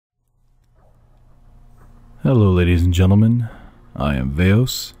Hello ladies and gentlemen, I am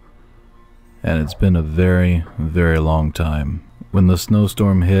Veos, and it's been a very long time. When the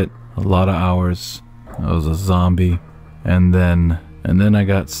snowstorm hit, a lot of hours, I was a zombie, and then I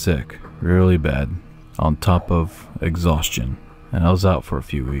got sick, really bad, on top of exhaustion, and I was out for a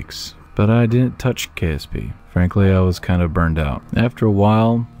few weeks. But I didn't touch KSP. Frankly, I was kind of burned out. After a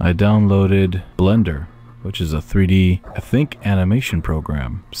while, I downloaded Blender, which is a 3D, I think, animation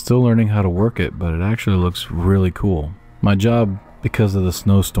program. Still learning how to work it, but it actually looks really cool. My job, because of the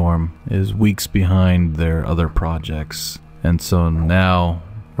snowstorm, is weeks behind their other projects. And so now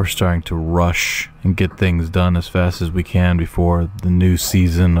we're starting to rush and get things done as fast as we can before the new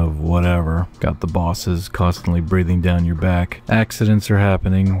season of whatever. Got the bosses constantly breathing down your back. Accidents are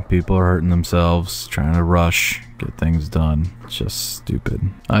happening. People are hurting themselves, trying to rush, get things done. It's just stupid.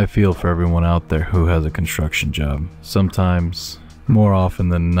 I feel for everyone out there who has a construction job. Sometimes, more often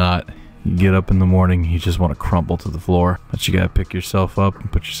than not, you get up in the morning, you just want to crumple to the floor, but you gotta pick yourself up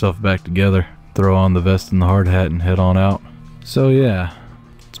and put yourself back together, throw on the vest and the hard hat and head on out. So yeah,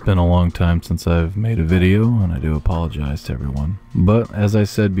 it's been a long time since I've made a video, and I do apologize to everyone. But as I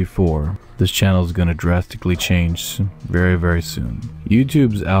said before, this channel is going to drastically change very soon.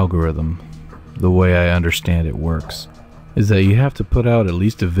 YouTube's algorithm, the way I understand it works, is that you have to put out at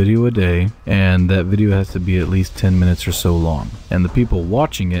least a video a day, and that video has to be at least 10 minutes or so long. And the people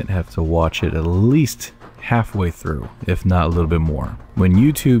watching it have to watch it at least halfway through, if not a little bit more. When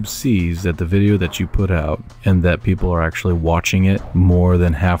YouTube sees that the video that you put out and that people are actually watching it more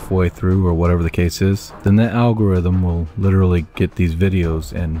than halfway through, or whatever the case is, then that algorithm will literally get these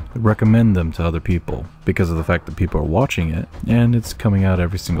videos and recommend them to other people because of the fact that people are watching it and it's coming out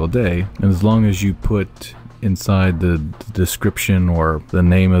every single day. And as long as you put inside the description or the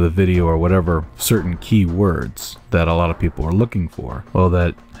name of the video or whatever certain keywords that a lot of people are looking for, well,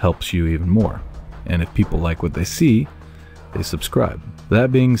 that helps you even more. And if people like what they see, they subscribe.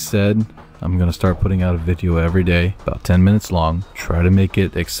 That being said, I'm going to start putting out a video every day, about 10 minutes long. Try to make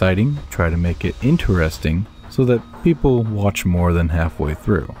it exciting, try to make it interesting, so that people watch more than halfway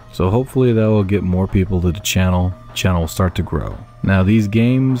through. So hopefully that will get more people to the channel. Channel will start to grow. Now these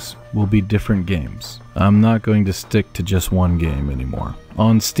games will be different games. I'm not going to stick to just one game anymore.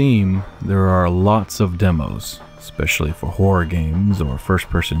 On Steam, there are lots of demos, especially for horror games or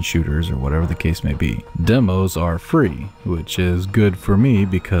first-person shooters or whatever the case may be. Demos are free, which is good for me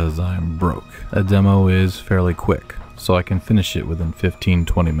because I'm broke. A demo is fairly quick, so I can finish it within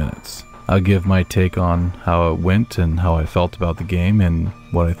 15-20 minutes. I'll give my take on how it went and how I felt about the game and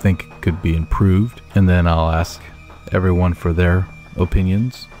what I think could be improved, and then I'll ask everyone for their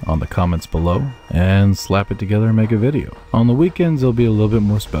opinions on the comments below and slap it together and make a video. On the weekends it'll be a little bit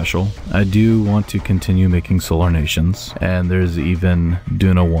more special. I do want to continue making Solar Nations, and there's even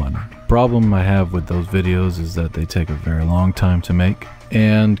Duna 1. Problem I have with those videos is that they take a very long time to make,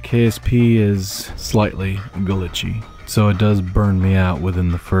 and KSP is slightly glitchy. So it does burn me out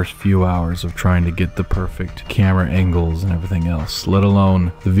within the first few hours of trying to get the perfect camera angles and everything else, let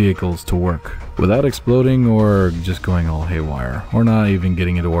alone the vehicles to work without exploding or just going all haywire, or not even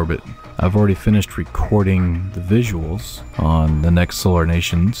getting into orbit. I've already finished recording the visuals on the next Solar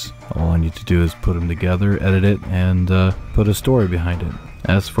Nations. All I need to do is put them together, edit it, and put a story behind it.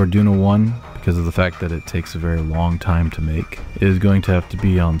 As for Duna 1, because of the fact that it takes a very long time to make, it is going to have to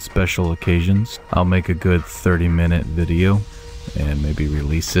be on special occasions. I'll make a good 30-minute video and maybe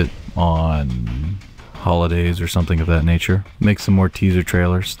release it on holidays or something of that nature. Make some more teaser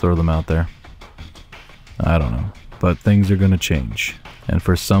trailers, throw them out there. I don't know, but things are going to change, and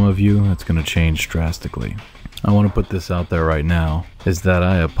for some of you it's going to change drastically. I want to put this out there right now, is that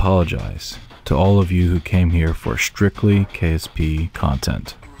I apologize to all of you who came here for strictly KSP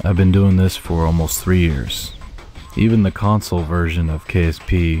content. I've been doing this for almost 3 years. Even the console version of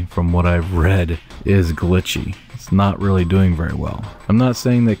KSP, from what I've read, is glitchy. It's not really doing very well. I'm not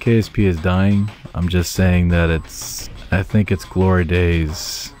saying that KSP is dying, I'm just saying that I think its glory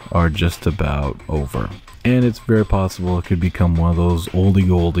days are just about over. And it's very possible it could become one of those oldie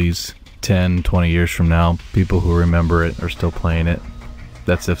goldies 10, 20 years from now. People who remember it are still playing it.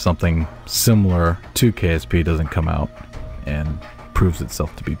 That's if something similar to KSP doesn't come out and proves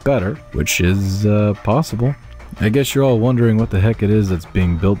itself to be better, which is possible. I guess you're all wondering what the heck it is that's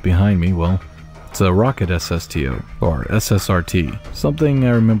being built behind me. Well, it's a rocket SSTO, or SSRT. Something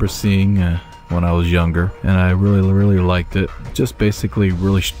I remember seeing when I was younger, and I really liked it. Just basically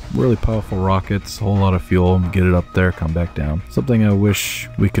really powerful rockets, a whole lot of fuel, get it up there, come back down. Something I wish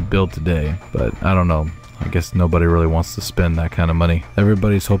we could build today, but I don't know. I guess nobody really wants to spend that kind of money.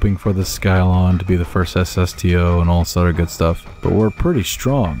 Everybody's hoping for the Skylon to be the first SSTO and all this other good stuff, but we're pretty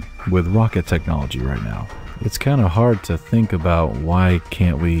strong with rocket technology right now. it's kind of hard to think about why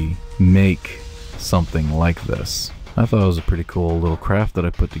can't we make something like this. I thought it was a pretty cool little craft that I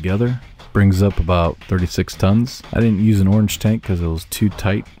put together. Brings up about 36 tons. I didn't use an orange tank because it was too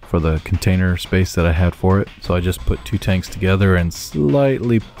tight for the container space that I had for it. So I just put 2 tanks together and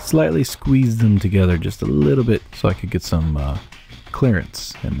slightly squeezed them together just a little bit so I could get some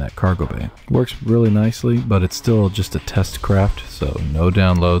clearance in that cargo bay. Works really nicely, but it's still just a test craft, so no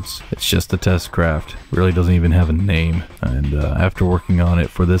downloads. It's just a test craft. Really doesn't even have a name. And after working on it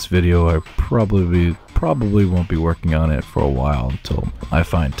for this video, I probably won't be working on it for a while until I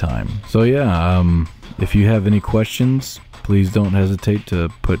find time. So yeah, if you have any questions, please don't hesitate to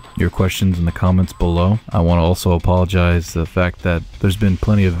put your questions in the comments below. I want to also apologize the fact that there's been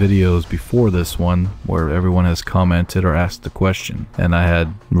plenty of videos before this one where everyone has commented or asked a question, and I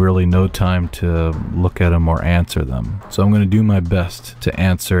had really no time to look at them or answer them. So I'm going to do my best to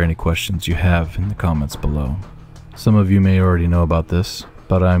answer any questions you have in the comments below. Some of you may already know about this,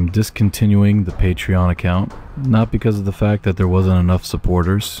 but I'm discontinuing the Patreon account, not because of the fact that there wasn't enough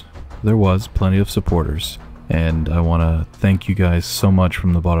supporters. There was plenty of supporters, and I want to thank you guys so much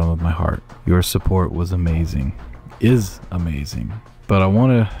from the bottom of my heart. Your support was amazing, is amazing, but I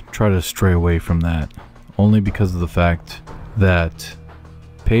want to try to stray away from that, only because of the fact that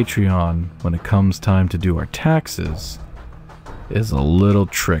Patreon, when it comes time to do our taxes, is a little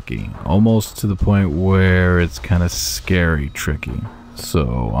tricky, almost to the point where it's kind of scary tricky.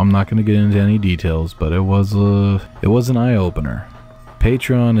 So I'm not going to get into any details, but it was an eye-opener.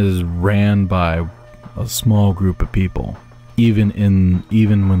 Patreon is ran by a small group of people. Even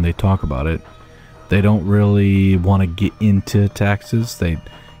when they talk about it, they don't really want to get into taxes. They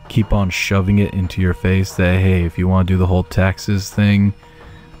keep on shoving it into your face that, hey, if you want to do the whole taxes thing,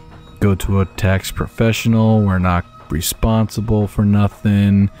 go to a tax professional. We're not responsible for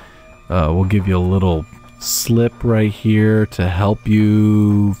nothing. We'll give you a little slip right here to help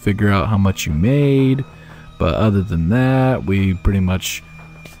you figure out how much you made, but other than that, we pretty much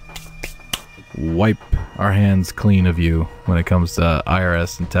wipe our hands clean of you when it comes to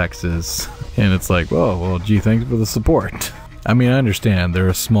IRS and taxes. And it's like, whoa, well, gee, thanks for the support. I mean, I understand they're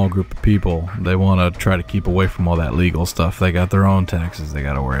a small group of people. They want to try to keep away from all that legal stuff. They got their own taxes they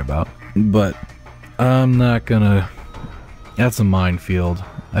got to worry about. But I'm not gonna, that's a minefield.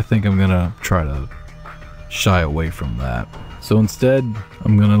 I think I'm gonna try to shy away from that. So instead,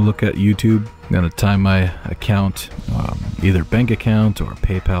 I'm gonna look at YouTube. I'm gonna tie my account, either bank account or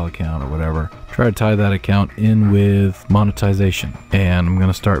PayPal account or whatever. Try to tie that account in with monetization, and I'm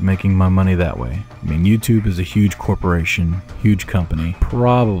gonna start making my money that way. I mean, YouTube is a huge corporation, huge company,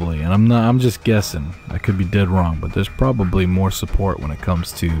 probably, and I'm just guessing. I could be dead wrong, but there's probably more support when it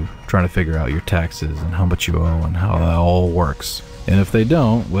comes to trying to figure out your taxes and how much you owe and how that all works. And if they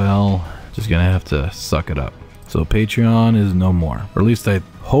don't, well, just gonna have to suck it up. So Patreon is no more, or at least I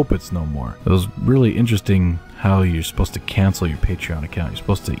hope it's no more. It was really interesting how you're supposed to cancel your Patreon account. You're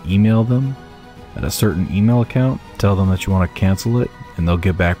supposed to email them at a certain email account, tell them that you want to cancel it, and they'll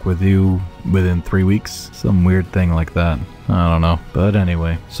get back with you within 3 weeks. Some weird thing like that. I don't know. But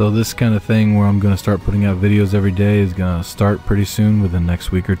anyway, so this kind of thing where I'm going to start putting out videos every day is going to start pretty soon, within the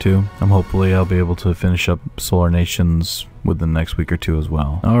next week or two. Hopefully I'll be able to finish up Solar Nations within the next week or two as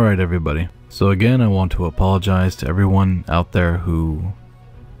well. Alright everybody. So again, I want to apologize to everyone out there who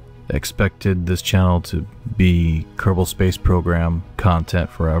expected this channel to be Kerbal Space program content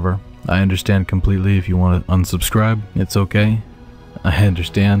forever. I understand completely. If you want to unsubscribe, it's okay. I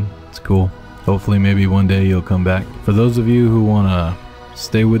understand. It's cool. Hopefully maybe one day you'll come back. For those of you who want to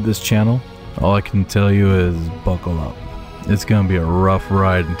stay with this channel, all I can tell you is buckle up. It's going to be a rough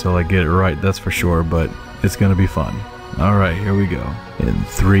ride until I get it right, that's for sure, but it's going to be fun. Alright, here we go. In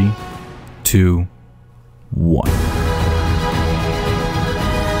 3, 2, 1.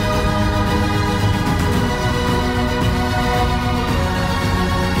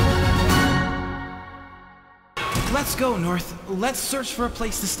 Let's go, North. Let's search for a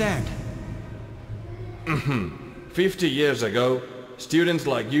place to stand. 50 years ago, students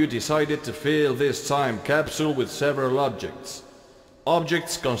like you decided to fill this time capsule with several objects.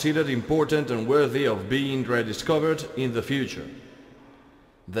 Objects considered important and worthy of being rediscovered in the future.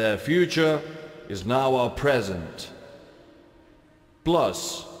 The future is now our present.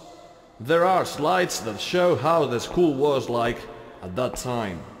 Plus, there are slides that show how the school was like at that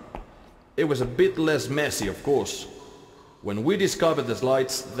time. It was a bit less messy, of course. When we discovered the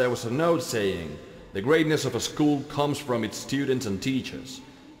slides, there was a note saying, "The greatness of a school comes from its students and teachers.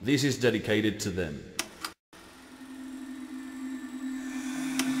 This is dedicated to them."